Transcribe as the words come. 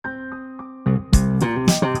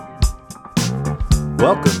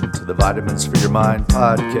Welcome to the Vitamins for Your Mind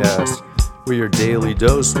podcast, where your daily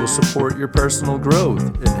dose will support your personal growth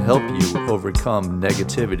and help you overcome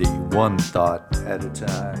negativity one thought at a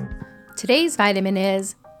time. Today's vitamin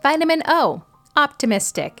is vitamin O,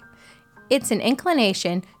 optimistic. It's an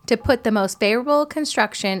inclination to put the most favorable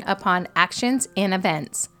construction upon actions and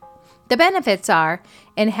events. The benefits are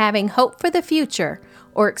in having hope for the future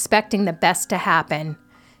or expecting the best to happen,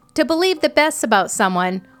 to believe the best about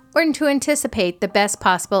someone or to anticipate the best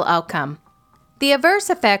possible outcome. The adverse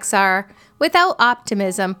effects are, without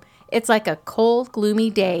optimism, it's like a cold, gloomy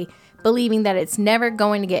day, believing that it's never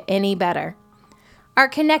going to get any better. Our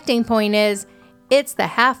connecting point is, it's the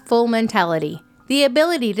half-full mentality, the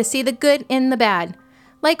ability to see the good in the bad.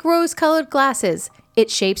 Like rose-colored glasses,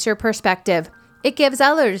 it shapes your perspective. It gives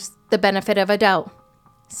others the benefit of a doubt.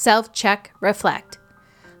 Self-check, reflect.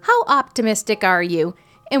 How optimistic are you,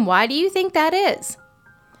 and why do you think that is?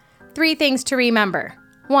 3 things to remember.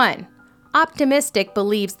 1. Optimistic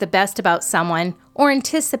believes the best about someone or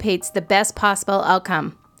anticipates the best possible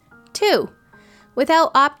outcome. 2.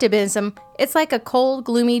 Without optimism, it's like a cold,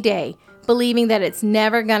 gloomy day, believing that it's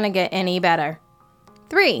never gonna get any better.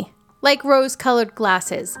 3. Like rose-colored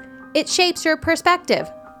glasses, it shapes your perspective.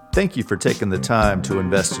 Thank you for taking the time to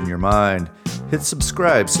invest in your mind. Hit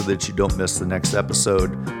subscribe so that you don't miss the next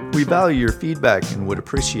episode. We value your feedback and would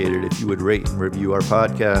appreciate it if you would rate and review our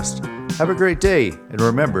podcast. Have a great day, and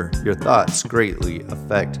remember, your thoughts greatly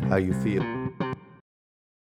affect how you feel.